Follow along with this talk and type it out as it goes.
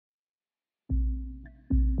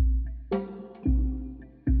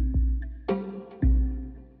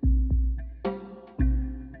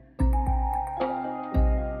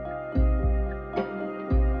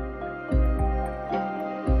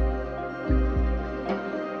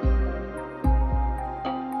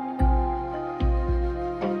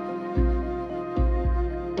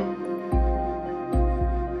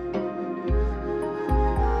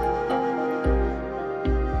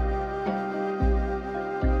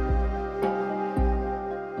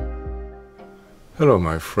Hello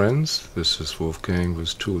my friends, this is Wolfgang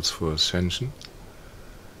with Tools for Ascension.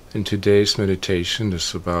 And today's meditation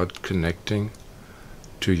is about connecting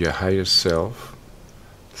to your highest self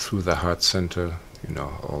through the heart center,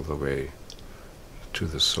 all the way to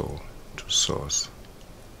the soul, to source.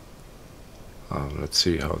 Let's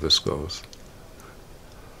see how this goes.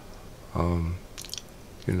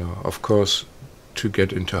 Of course, to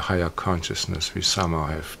get into higher consciousness, we somehow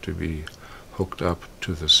have to be hooked up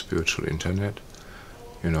to the spiritual internet.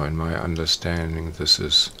 In my understanding, this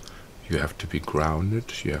is, you have to be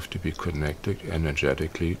grounded, you have to be connected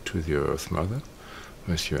energetically to the Earth Mother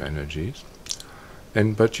with your energies.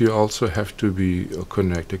 But you also have to be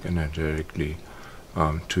connected energetically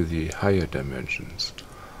to the higher dimensions,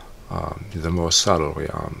 the more subtle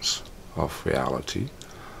realms of reality,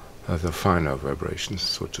 the finer vibrations,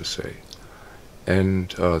 so to say.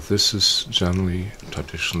 And this is generally,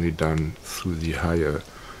 traditionally done through the higher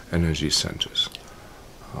energy centers.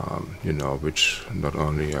 Which not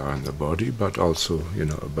only are in the body, but also,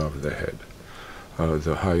 above the head.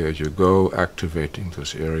 The higher you go, activating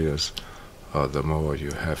those areas, the more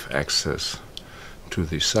you have access to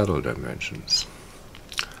the subtle dimensions.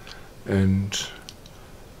 And,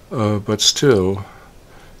 but still,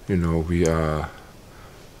 we are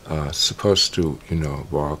supposed to,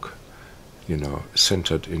 walk,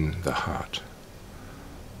 centered in the heart.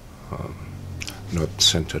 Not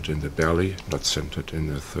centered in the belly, not centered in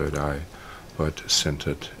the third eye, but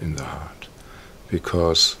centered in the heart.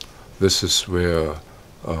 Because this is where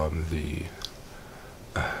the,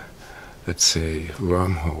 let's say,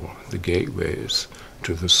 wormhole, the gateway is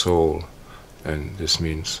to the soul, and this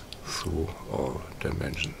means through all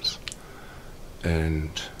dimensions.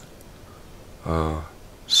 And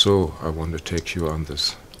so I want to take you on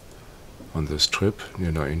this trip,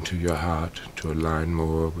 into your heart, to align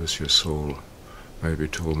more with your soul, maybe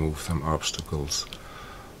to remove some obstacles.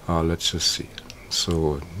 Let's just see.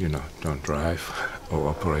 So, don't drive or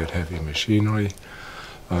operate heavy machinery.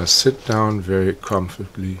 Sit down very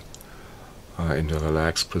comfortably in a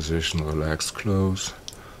relaxed position, relaxed clothes.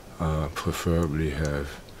 Preferably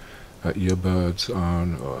have earbuds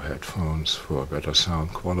on or headphones for better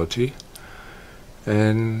sound quality.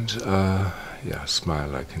 And, smile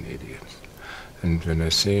like an idiot. And when I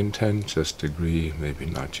say intent, just agree, maybe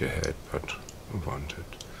not your head, but wanted.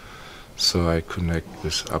 So I connect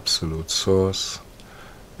with Absolute Source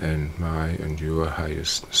and my and your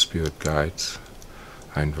highest spirit guides.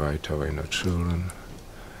 I invite our inner children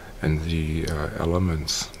and the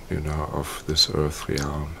elements, of this earth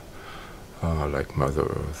realm, like Mother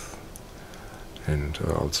Earth, and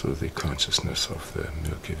also the consciousness of the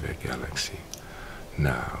Milky Way galaxy.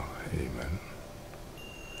 Now, Amen.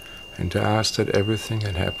 And to ask that everything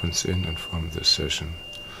that happens in and from this session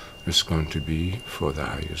is going to be for the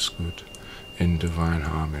highest good, in divine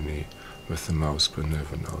harmony with the most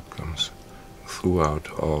benevolent outcomes, throughout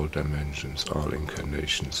all dimensions, all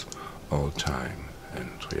incarnations, all time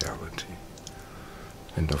and reality.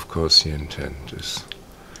 And of course the intent is,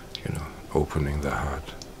 opening the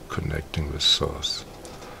heart, connecting with Source,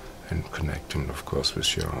 and connecting, of course,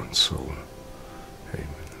 with your own soul. Amen.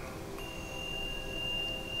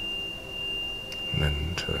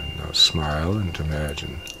 And now smile and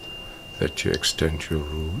imagine that you extend your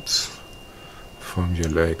roots from your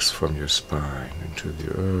legs, from your spine into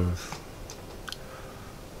the earth,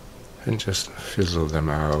 and just fizzle them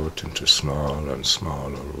out into smaller and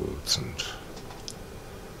smaller roots, and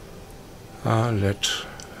let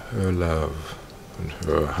her love and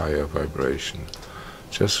her higher vibration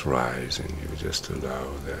just rise in you. Just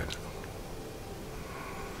allow that.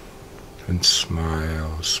 And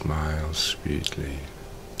smile, smile sweetly.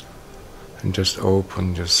 And just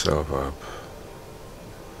open yourself up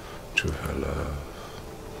to her love.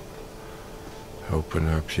 Open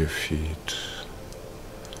up your feet,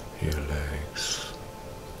 your legs,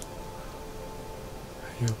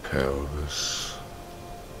 your pelvis,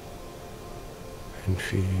 and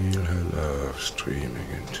feel her love streaming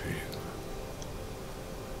into you.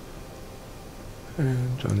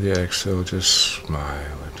 And on the exhale, just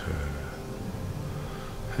smile at her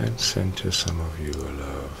and send her some of your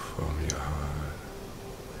love from your heart.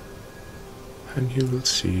 And you will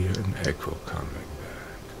see an echo coming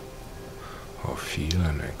back, or feel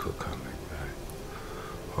an echo coming back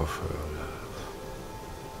of her love.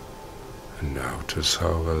 And notice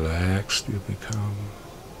how relaxed you become,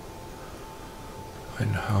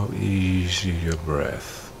 and how easy your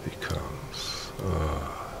breath becomes.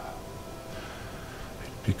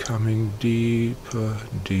 Becoming deeper,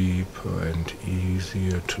 deeper and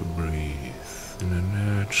easier to breathe in a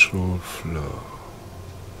natural flow.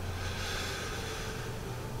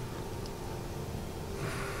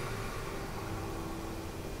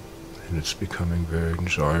 and it's becoming very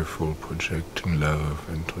joyful, projecting love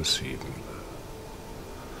and receiving love.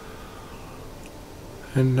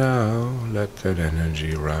 And now let that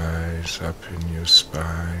energy rise up in your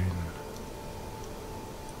spine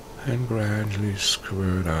and gradually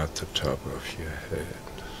squirt out the top of your head.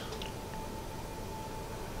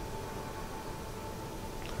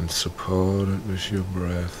 And support it with your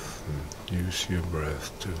breath, and use your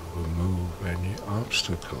breath to remove any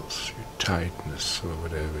obstacles, your tightness or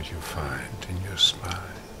whatever you find in your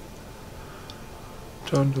spine.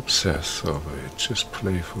 Don't obsess over it, just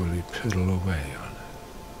playfully piddle away on it.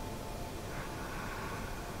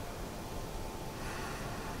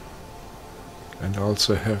 And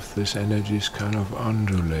also have these energies kind of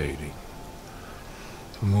undulating,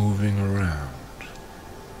 moving around.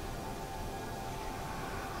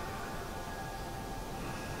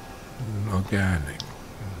 Organic.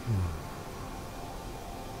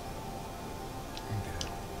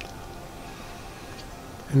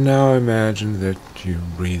 And now imagine that you're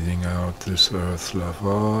breathing out this earth love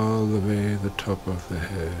all the way to the top of the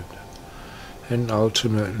head, and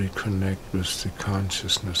ultimately connect with the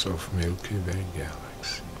consciousness of Milky Way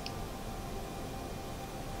galaxy.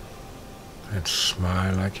 And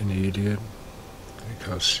smile like an idiot,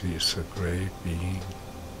 because she is a great being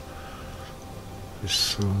with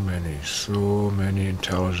so many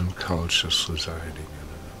intelligent cultures residing in her.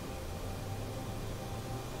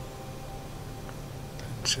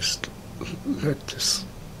 And just let this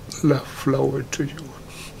love flow into you.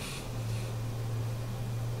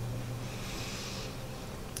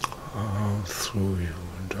 All through you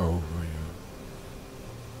and over you.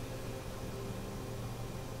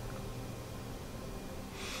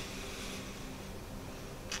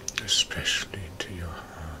 Especially into your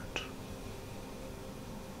heart.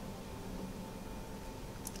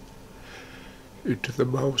 Into the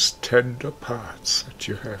most tender parts that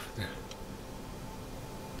you have there.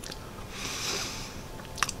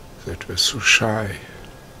 That were so shy,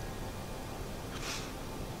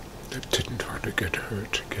 that didn't want to get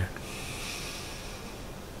hurt again.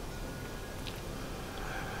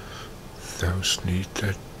 Those need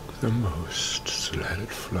that the most, so let it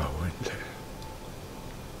flow in there.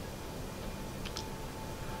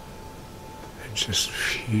 And just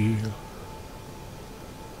feel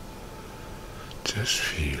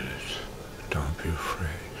it. Don't be afraid.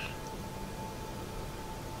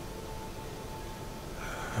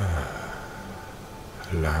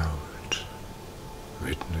 Allow it.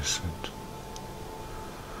 Witness it.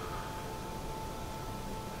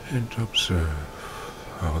 And observe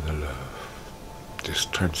how the love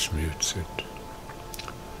just transmutes it.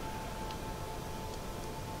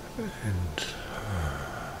 And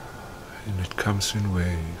it comes in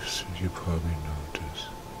waves, you probably notice.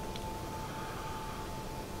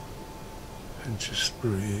 And just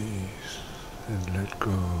breathe and let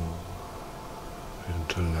go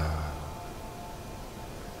into love.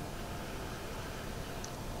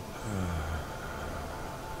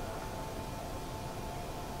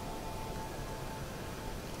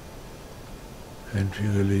 And we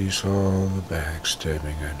release all the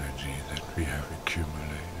backstabbing energy that we have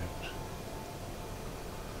accumulated.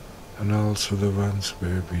 And also the ones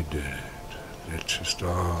where we did it. It just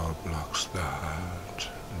all blocks the heart.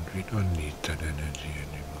 And we don't need that energy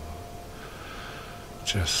anymore.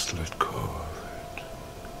 Just let go of it.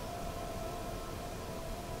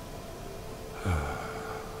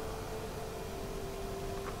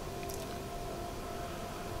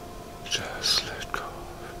 Just let go.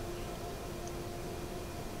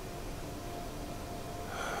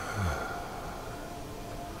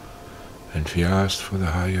 And we asked for the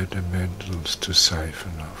higher dimensionals to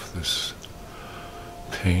siphon off this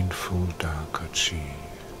painful darker chi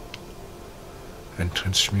and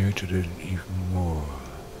transmuted it in even more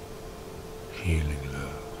healing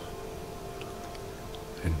love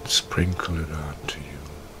and sprinkle it onto you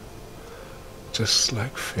just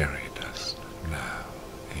like fairy dust now.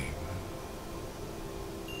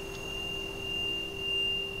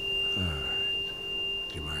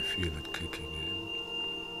 Alright, you might feel it kicking in.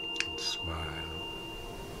 And smile.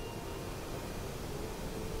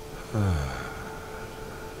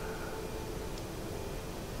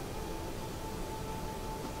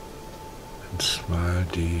 And smile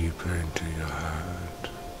deeper into your heart.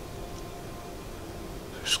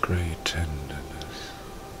 This great tenderness.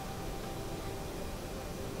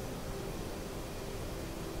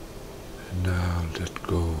 And now let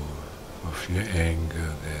go of your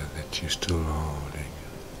anger there that you're still holding,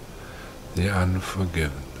 the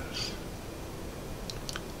unforgiveness.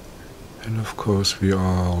 And of course we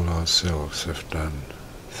all ourselves have done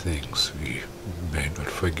things we may not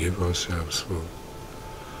forgive ourselves for.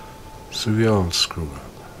 So we all screw up.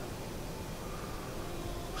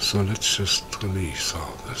 So let's just release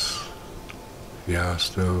all this. We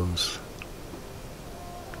ask those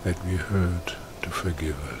that we hurt to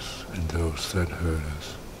forgive us, and those that hurt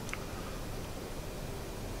us,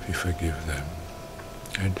 we forgive them.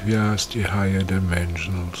 And we ask the higher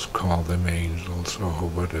dimensionals, call them angels or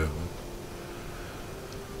whatever,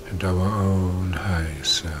 and our own higher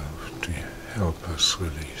self to help us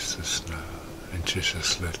release this now, and to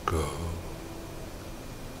just let go.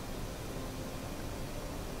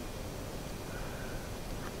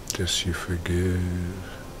 Just you forgive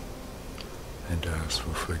and ask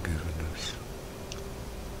for forgiveness.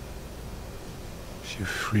 You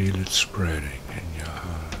feel it spreading in your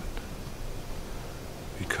heart,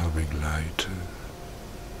 becoming lighter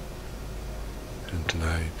and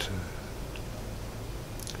lighter.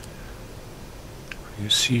 You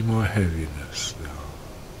see more heaviness now.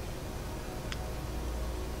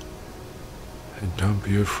 And don't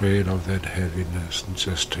be afraid of that heaviness, and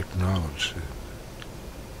just acknowledge it.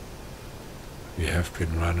 We have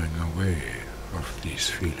been running away of these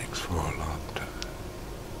feelings for a long time.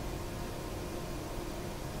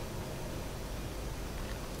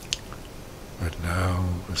 But now,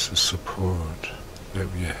 with the support that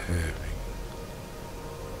we are having,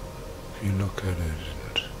 if you look at it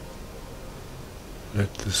and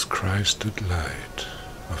let this Christed light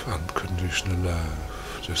of unconditional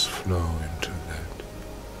love just flow into that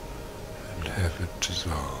and have it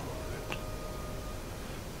dissolve it.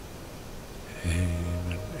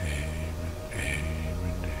 Amen, amen, amen,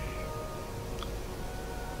 amen.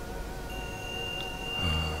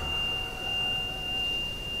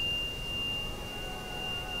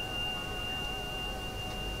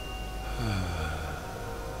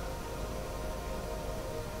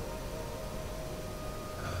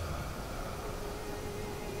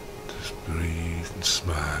 Just breathe and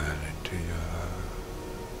smile into your heart.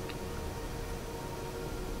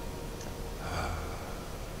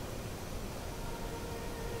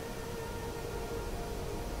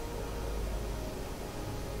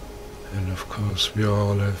 And of course we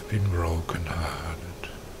all have been broken-hearted,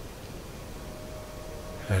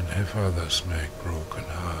 and have others make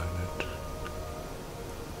broken-hearted,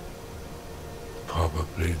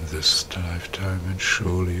 probably in this lifetime and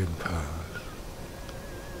surely in past.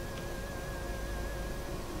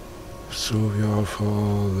 So we offer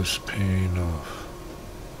all this pain off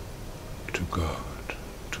to God,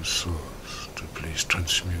 to Source, to please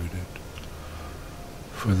transmute it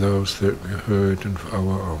for those that we hurt and for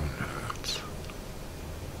our own hurts.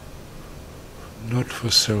 Not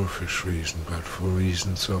for selfish reasons, but for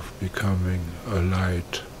reasons of becoming a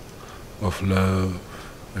light of love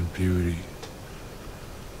and beauty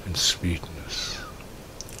and sweetness,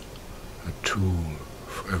 a tool,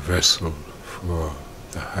 a vessel for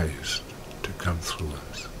the highest to come through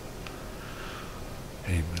us.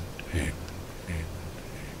 Amen, amen, amen,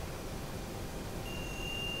 amen.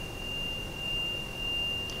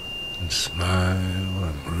 And smile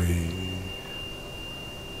and breathe.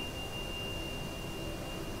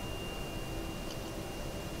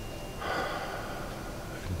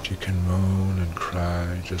 And you can moan and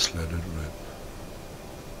cry, just let it rip.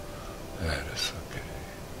 That is okay.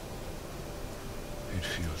 It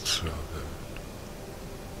feels so good.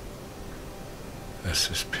 As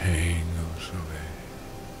this pain goes away.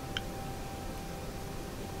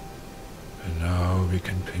 And now we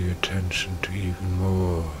can pay attention to even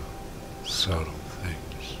more subtle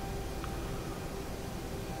things.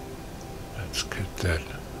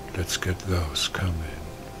 Let's get those coming.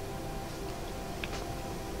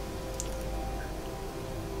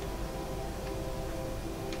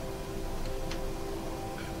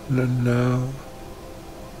 And now,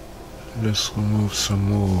 let's remove some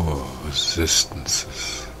more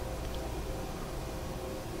resistances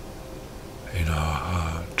in our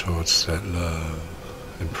heart towards that love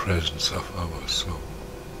and presence of our soul.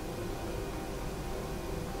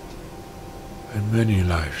 In many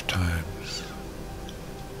lifetimes,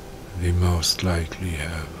 we most likely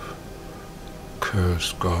have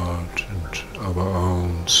cursed God and our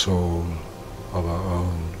own soul, our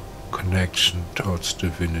own connection towards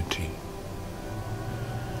divinity,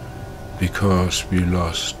 because we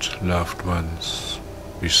lost loved ones,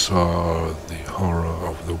 we saw the horror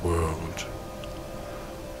of the world,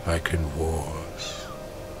 like in wars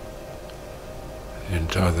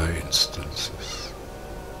and other instances,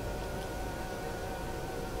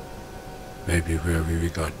 maybe where we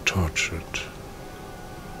got tortured.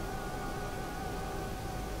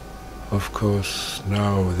 Of course,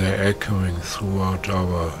 now they're echoing throughout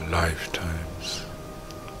our lifetimes,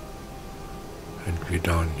 and we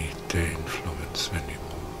don't need their influence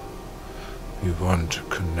anymore. We want to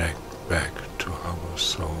connect back to our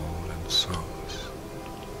soul and source.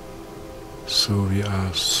 So we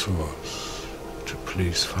ask Source to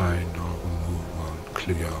please find or remove and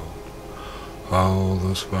clear out all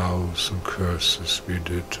those vows and curses we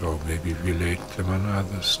did, or maybe we laid them on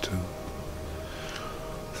others too,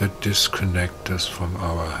 that disconnect us from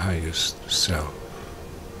our highest self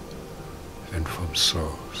and from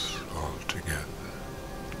Source altogether.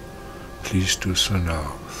 Please do so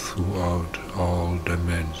now throughout all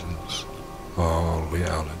dimensions, all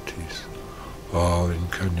realities, all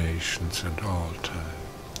incarnations and all time,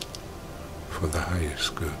 for the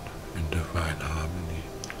highest good in divine harmony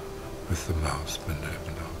with the most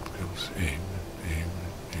benevolent outcomes. Amen, amen,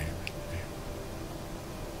 amen, amen.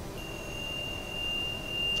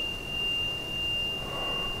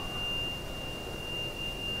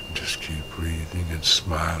 And just keep breathing and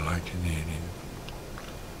smile like an idiot.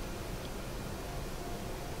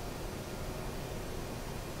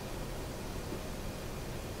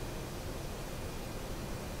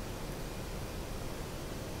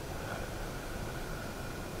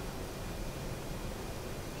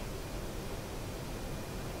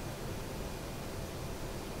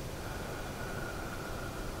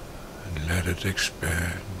 Let it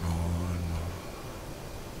expand more and more.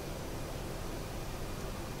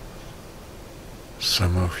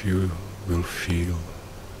 Some of you will feel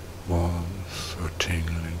warmth or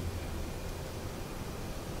tingling.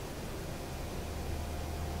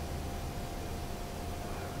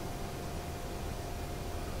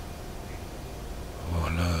 Or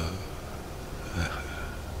love.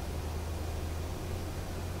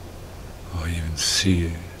 Or even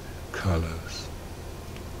see colors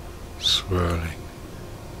swirling.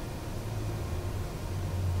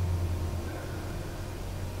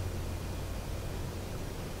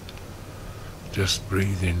 Just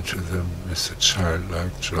breathe into them with a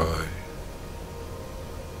childlike joy.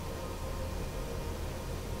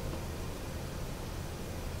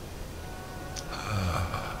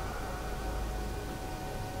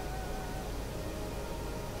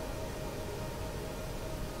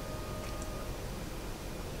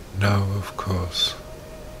 Now, of course,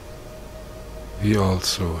 we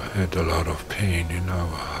also had a lot of pain in our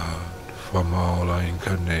heart from all our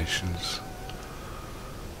incarnations,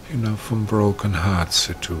 from broken heart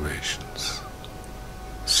situations,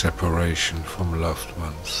 separation from loved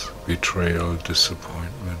ones, betrayal,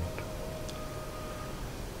 disappointment.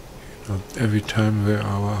 Every time where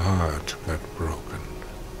our heart got broken.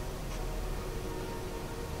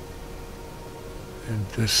 And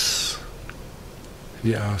this,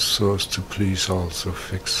 we ask Source to please also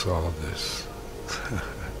fix all this.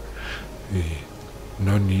 We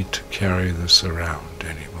no need to carry this around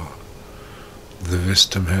anymore. The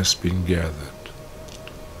wisdom has been gathered.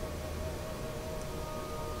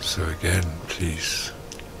 So again, please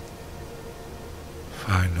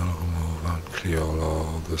find or remove and clear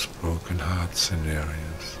all those broken heart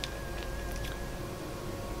scenarios.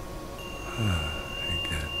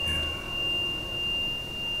 Again, yeah.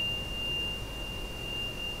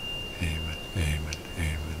 Amen, amen, amen,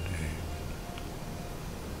 amen.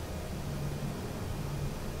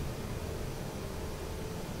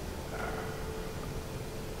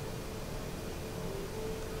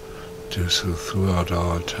 Do so throughout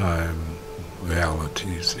all time,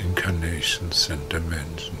 realities, incarnations and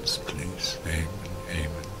dimensions, please. Amen, amen,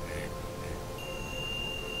 amen, amen.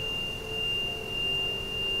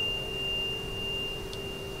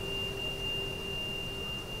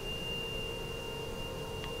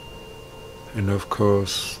 And of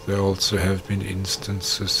course, there also have been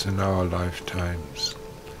instances in our lifetimes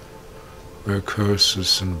where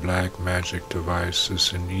curses and black magic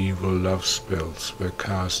devices and evil love spells were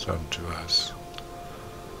cast onto us,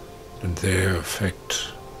 and they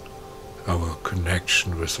affect our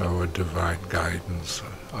connection with our divine guidance,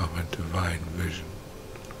 our divine vision,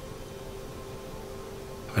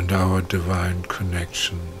 and our divine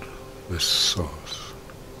connection with Source.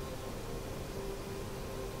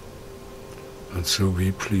 And so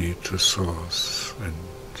we plead to Source and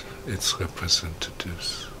its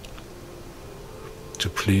representatives to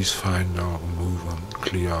please find or remove and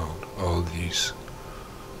clear out all these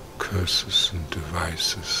curses and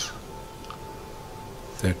devices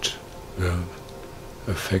that are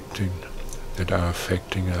affecting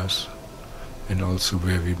us, and also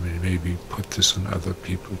where we may maybe put this on other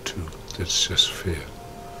people too. That's just fair.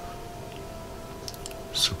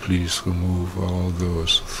 So please remove all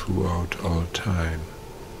those throughout all time,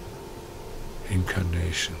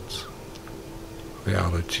 incarnations,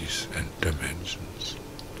 realities and dimensions.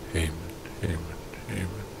 Amen, amen, amen,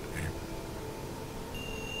 amen.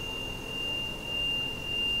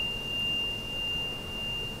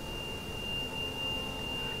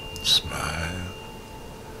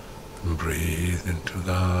 into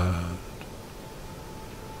the heart.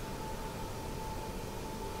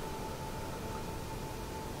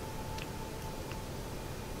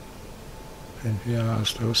 And we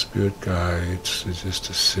ask our spirit guides to just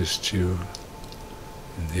assist you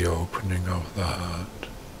in the opening of the heart,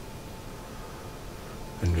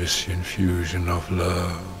 and with the infusion of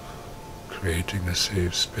love, creating a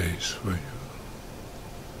safe space for you.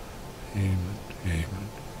 Amen, amen,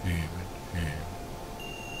 amen, amen.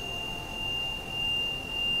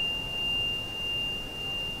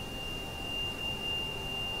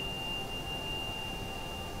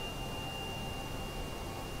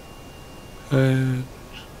 And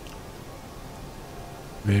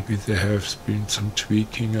maybe there has been some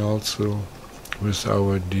tweaking also with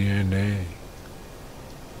our DNA.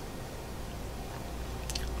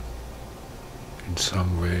 In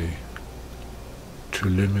some way, to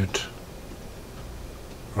limit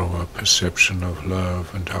our perception of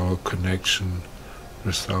love and our connection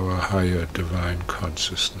with our higher divine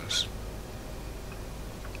consciousness.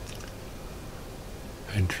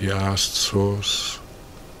 And we asked Source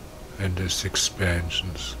and its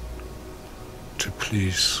expansions to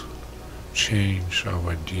please change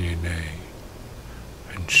our DNA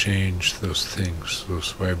and change those things,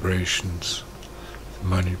 those vibrations,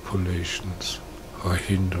 manipulations or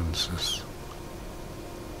hindrances,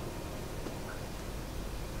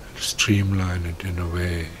 and streamline it in a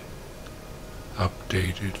way,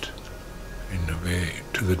 update it in a way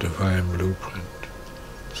to the divine blueprint,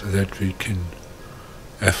 so that we can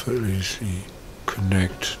effortlessly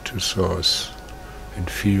connect to Source and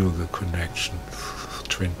feel the connection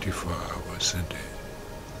 24 hours a day.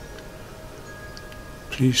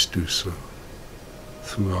 Please do so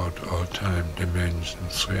throughout all time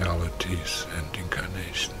dimensions, realities, and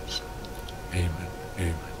incarnations. Amen, amen,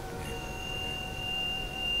 amen.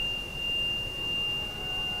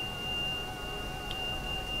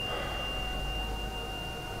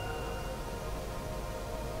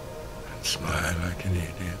 And smile like an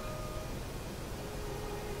idiot.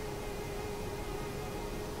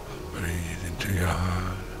 Breathe into your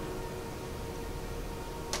heart.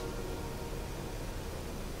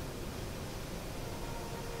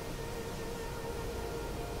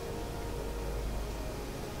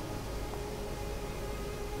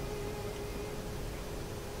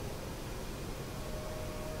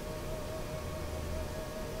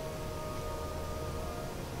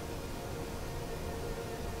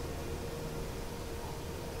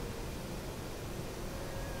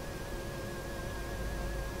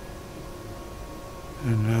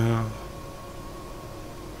 And now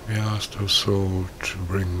we ask our soul to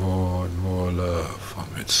bring more and more love from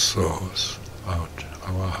its source out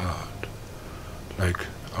our heart, like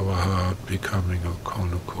our heart becoming a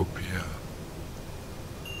cornucopia.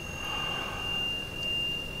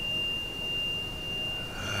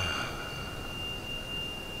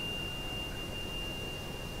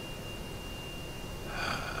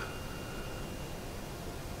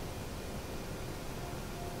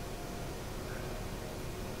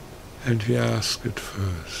 And we ask it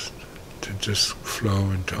first to just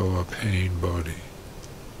flow into our pain body.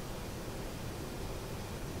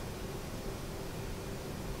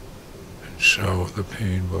 And show the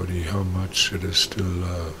pain body how much it is still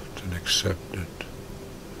loved and accepted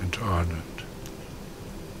and honored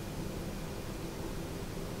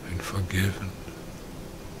and forgiven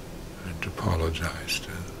and apologized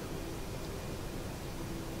to.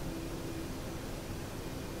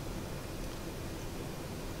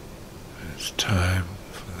 It's time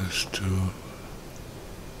for this to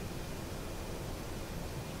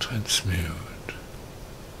transmute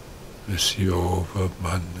with the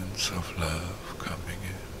overabundance of love coming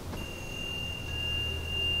in.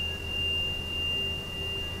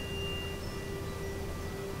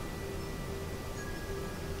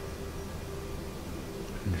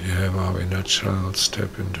 And we have our inner child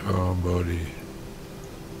step into our body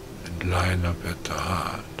and line up at the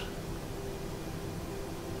heart.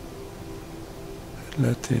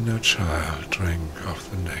 Let the inner child drink of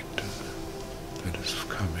the nectar that is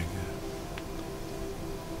coming in.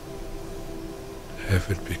 Have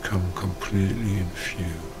it become completely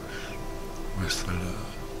infused with the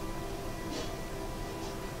love,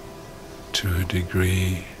 to a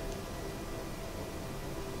degree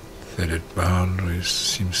that its boundaries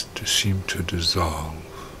seem to dissolve.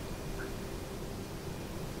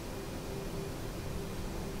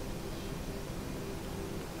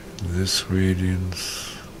 This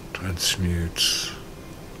radiance transmutes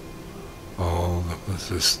all the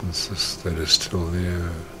resistances that is still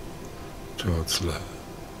there towards love,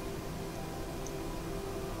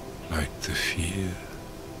 like the fear,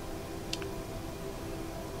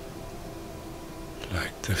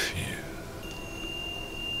 like the fear.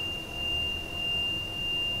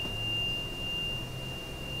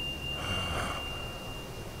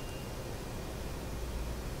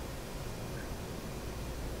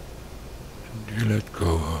 And you let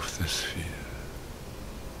go of this fear.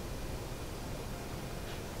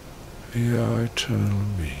 We are eternal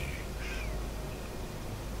beings.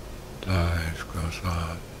 Life goes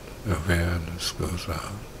on, awareness goes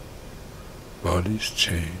on, bodies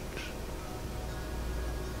change,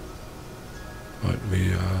 but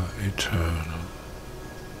we are eternal.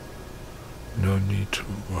 No need to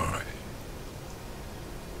worry.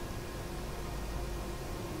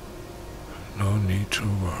 No need to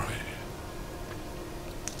worry.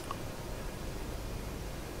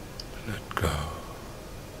 Let go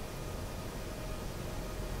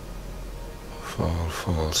of all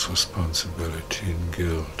false responsibility and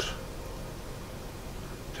guilt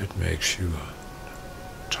that makes you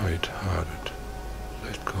tight-hearted.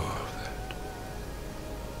 Let go of that.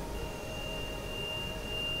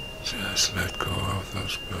 Just let go of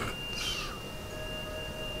those burdens.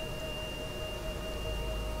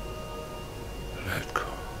 Let go.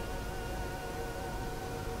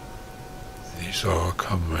 These all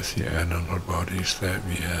come with the animal bodies that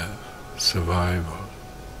we have. Survival,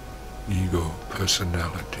 ego,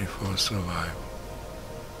 personality for survival.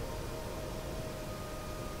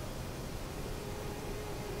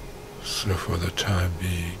 So for the time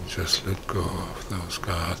being, just let go of those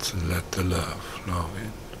guards and let the love flow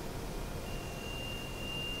in.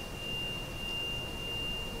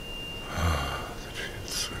 That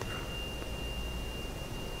feels so good.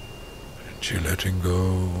 And you're letting go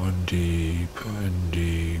on deeper and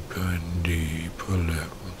deeper and deeper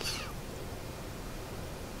levels.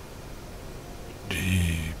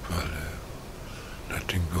 Deeper levels.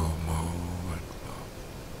 Letting go more and more.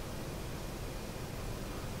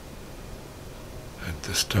 And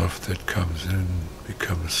the stuff that comes in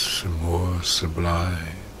becomes more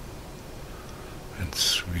sublime and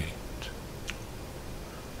sweet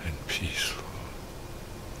and peaceful.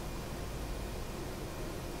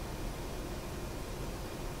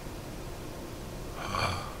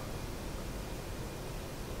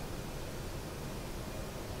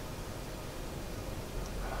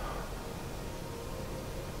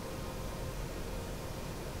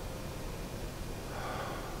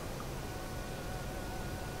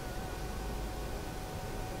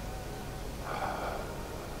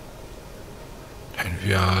 And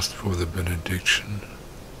we asked for the benediction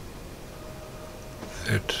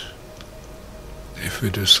that if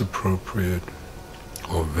it is appropriate,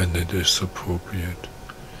 or when it is appropriate,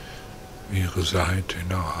 we reside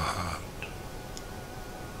in our heart,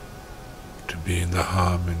 to be in the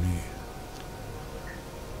harmony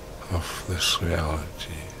of this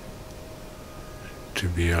reality, to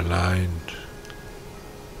be aligned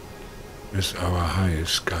with our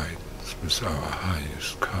highest guidance, with our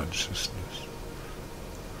highest consciousness,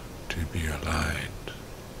 to be aligned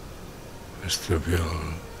with the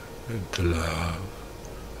will and the love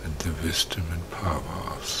and the wisdom and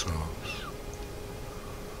power of souls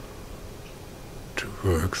to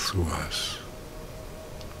work through us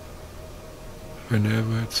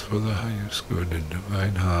whenever it's for the highest good in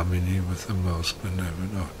divine harmony with the most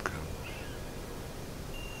benevolent outcomes.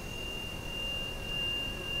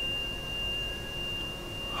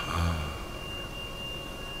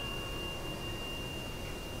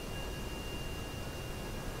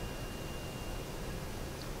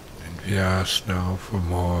 We ask now for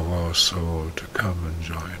more of our soul to come and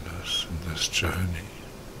join us in this journey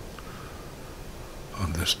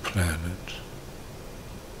on this planet.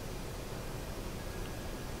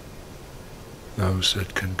 Those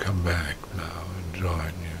that can come back now and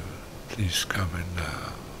join you, please come in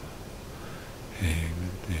now.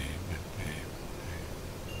 Amen, amen, amen.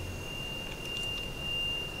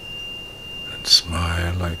 And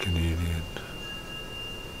smile like an idiot.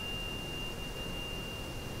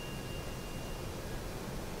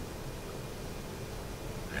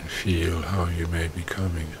 Feel how you may be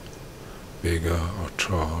becoming bigger or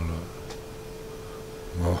taller,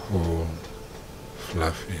 more whole,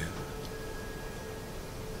 fluffier.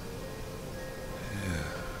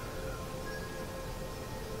 Yeah.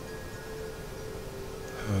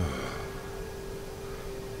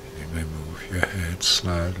 You may move your head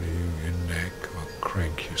slightly, your neck, or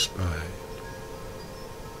crank your spine.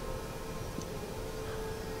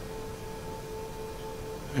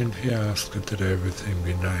 And we ask that everything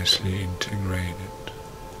be nicely integrated,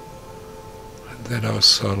 and that our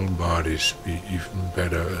subtle bodies be even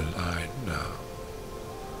better aligned now,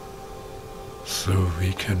 so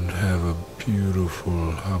we can have a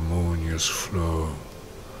beautiful, harmonious flow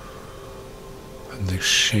and the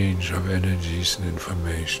exchange of energies and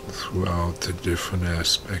information throughout the different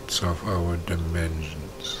aspects of our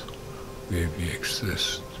dimensions where we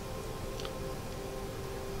exist.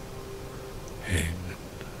 Amen.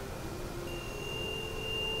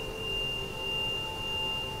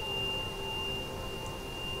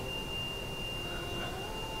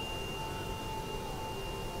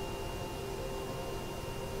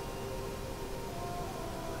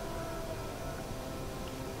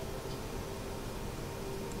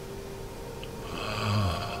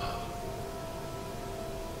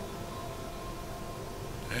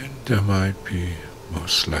 There might be,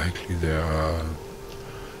 most likely there are,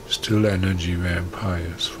 still energy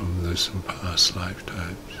vampires from this and past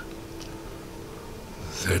lifetimes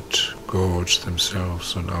that gorge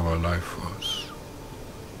themselves on our life force,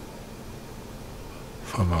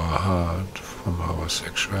 from our heart, from our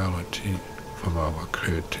sexuality, from our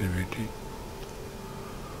creativity.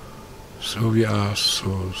 So we ask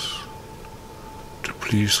souls to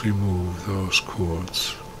please remove those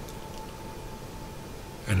cords,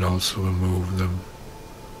 and also remove them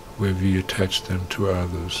where we attach them to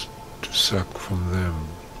others, to suck from them,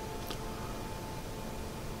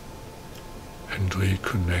 and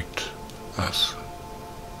reconnect us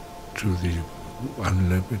to the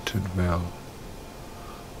unlimited well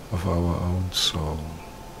of our own soul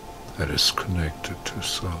that is connected to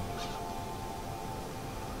souls.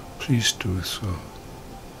 Please do so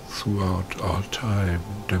throughout all time,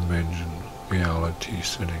 dimension,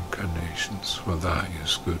 realities and incarnations for the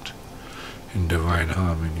highest good, in divine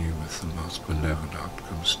harmony with the most benevolent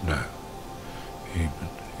outcomes now. Amen,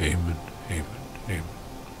 amen, amen, amen.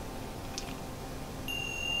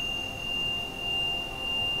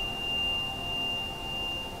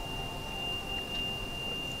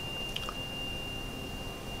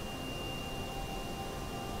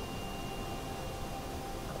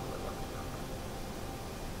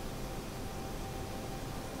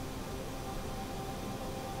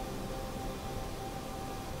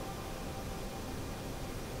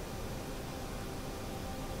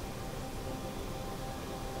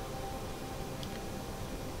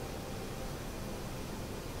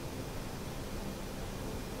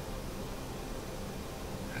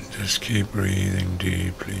 Just keep breathing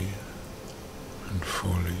deeply and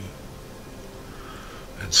fully,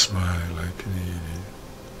 and smile like an idiot.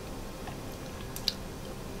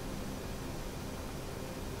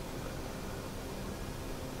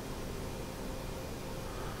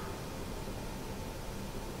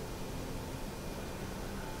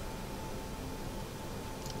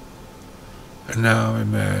 And now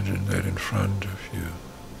imagine that in front of you,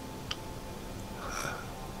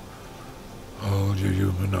 all your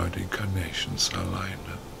humanoid incarnations are lined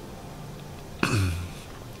up.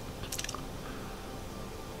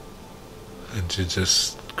 And you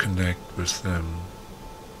just connect with them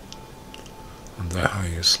on the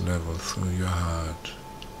highest level through your heart.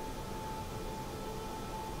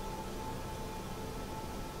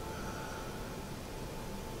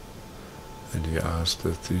 And you ask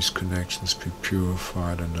that these connections be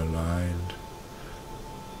purified and aligned,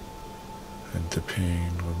 and the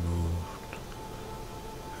pain removed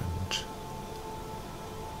and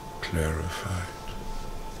clarified.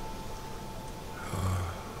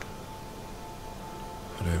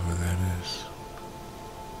 Whatever that is.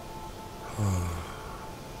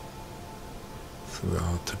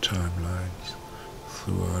 Throughout the timelines,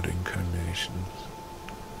 throughout incarnations,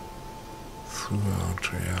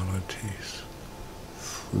 throughout realities,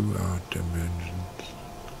 throughout dimensions.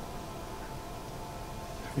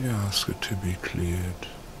 We ask it to be cleared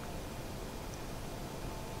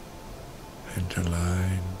and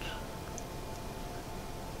aligned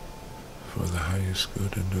for the highest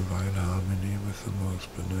good and divine harmony with the most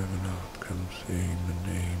benevolent outcomes. Amen,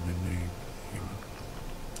 amen, amen, amen.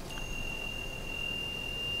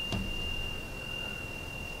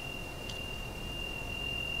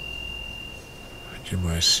 You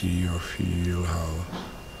might see or feel how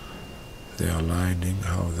they are aligning,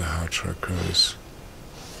 how the heart chakra is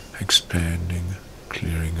expanding,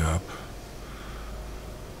 clearing up.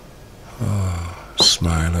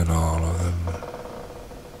 Smile at all of them.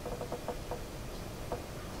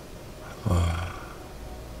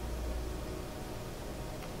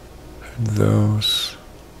 And those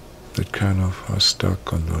that kind of are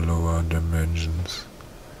stuck on the lower dimensions,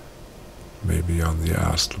 maybe on the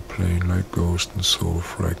astral plane like ghost and soul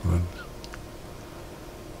fragments,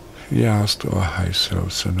 we ask our high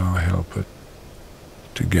selves and our helper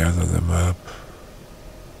to gather them up,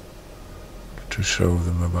 to show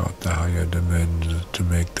them about the higher dimensions, to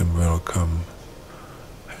make them welcome,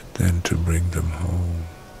 and then to bring them home.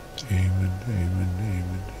 Amen, amen,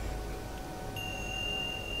 amen.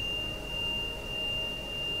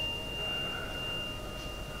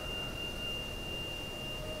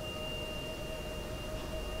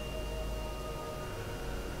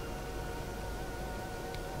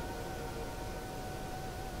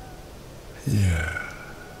 Yeah.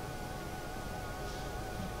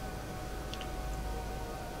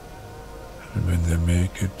 And when they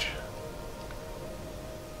make it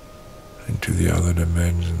into the other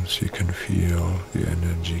dimensions, you can feel the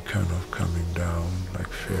energy kind of coming down like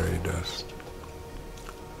fairy dust.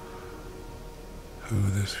 Oh,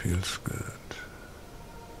 this feels good.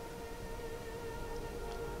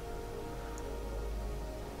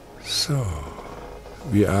 So,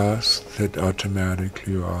 we ask that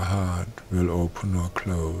automatically our heart will open or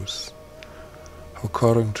close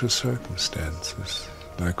according to circumstances.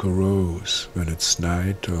 Like a rose, when it's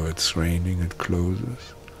night or it's raining, it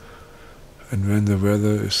closes. And when the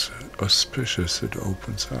weather is auspicious, it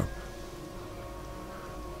opens up.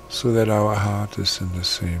 So that our heart is in the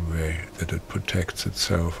same way, that it protects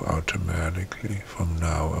itself automatically from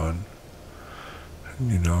now on.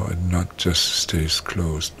 And not just stays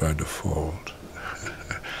closed by default.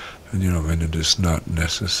 And when it is not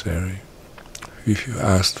necessary. If you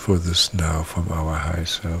asked for this now from our high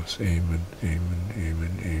selves, amen, amen,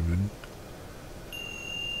 amen, amen.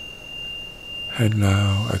 And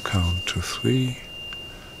now I count to 3,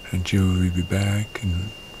 and you will be back in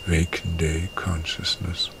waking day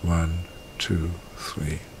consciousness. 1, 2,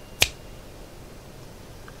 3.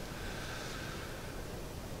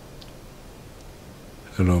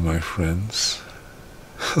 Hello, my friends.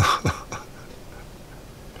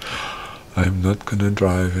 I'm not going to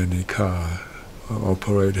drive any car or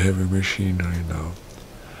operate heavy machinery now.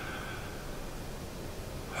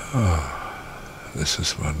 This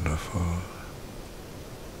is wonderful.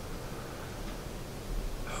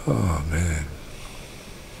 Oh, man.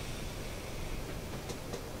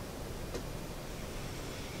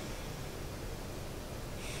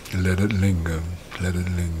 Let it linger, let it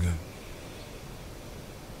linger.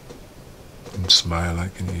 And smile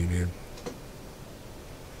like an idiot.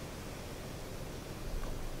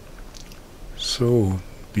 So,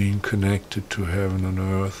 being connected to heaven and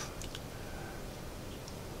earth,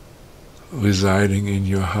 residing in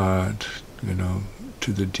your heart,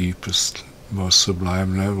 to the deepest, most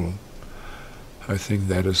sublime level. I think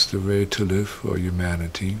that is the way to live for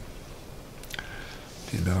humanity.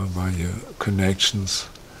 By your connections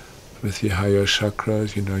with your higher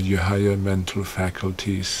chakras, your higher mental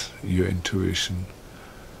faculties, your intuition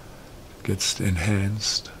gets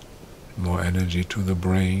enhanced, more energy to the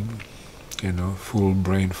brain, full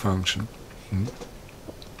brain function.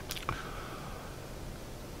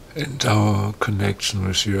 And our connection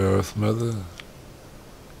with your Earth Mother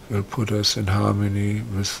will put us in harmony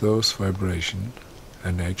with those vibrations,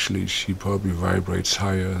 and actually she probably vibrates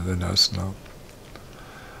higher than us now.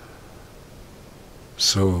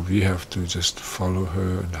 So we have to just follow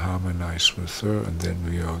her and harmonize with her, and then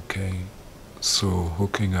we are okay. So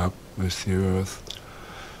hooking up with the Earth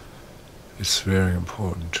is very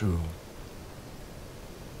important too.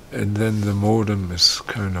 And then the modem is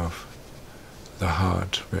kind of the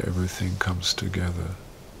heart where everything comes together,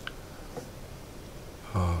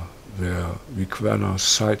 where we cannot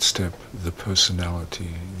sidestep the personality,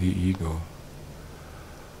 the ego.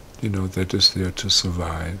 That is there to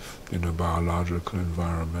survive in a biological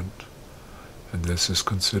environment. And this is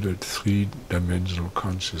considered 3-dimensional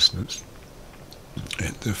consciousness.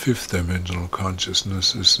 And the 5th-dimensional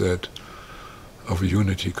consciousness is that of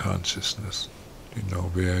unity consciousness,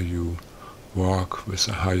 where you walk with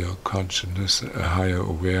a higher consciousness, a higher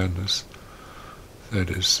awareness that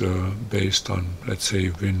is based on, let's say,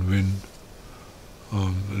 win-win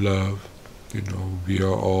love. We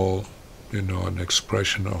are all, an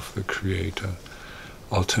expression of the Creator.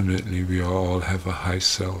 Ultimately, we all have a high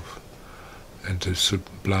self and a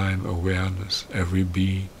sublime awareness, every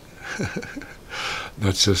being.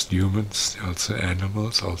 Not just humans, also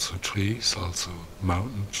animals, also trees, also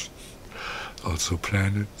mountains, also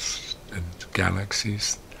planets and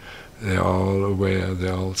galaxies. They're all aware,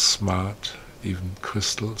 they're all smart, even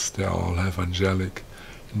crystals, they all have angelic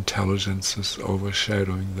intelligences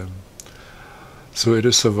overshadowing them. So it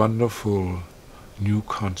is a wonderful new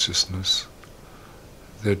consciousness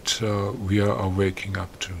that we are waking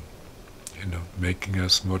up to, making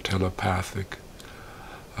us more telepathic,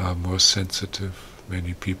 more sensitive.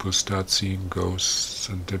 Many people start seeing ghosts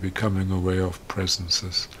and they're becoming aware of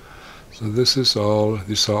presences. So these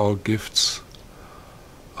are all gifts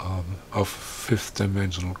of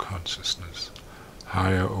 5th-dimensional consciousness,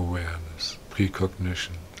 higher awareness,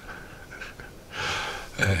 precognition,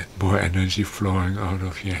 more energy flowing out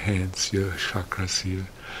of your hands, your chakras here.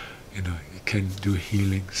 You can do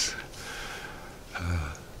healings.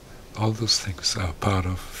 All those things are part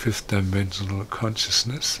of 5th-dimensional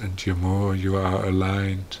consciousness, and the more you are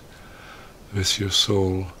aligned with your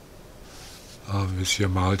soul, with your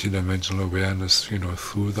multidimensional awareness,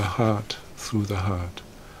 through the heart,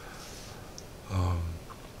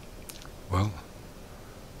 well,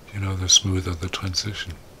 the smoother the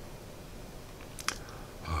transition.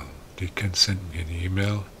 You can send me an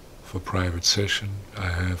email for private session. I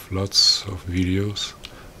have lots of videos,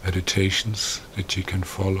 meditations that you can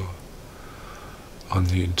follow on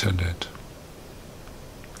the internet.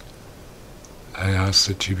 I ask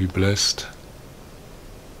that you be blessed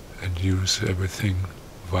and use everything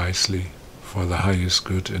wisely for the highest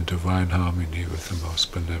good and divine harmony with the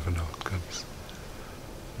most benevolent outcomes.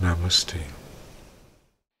 Namaste.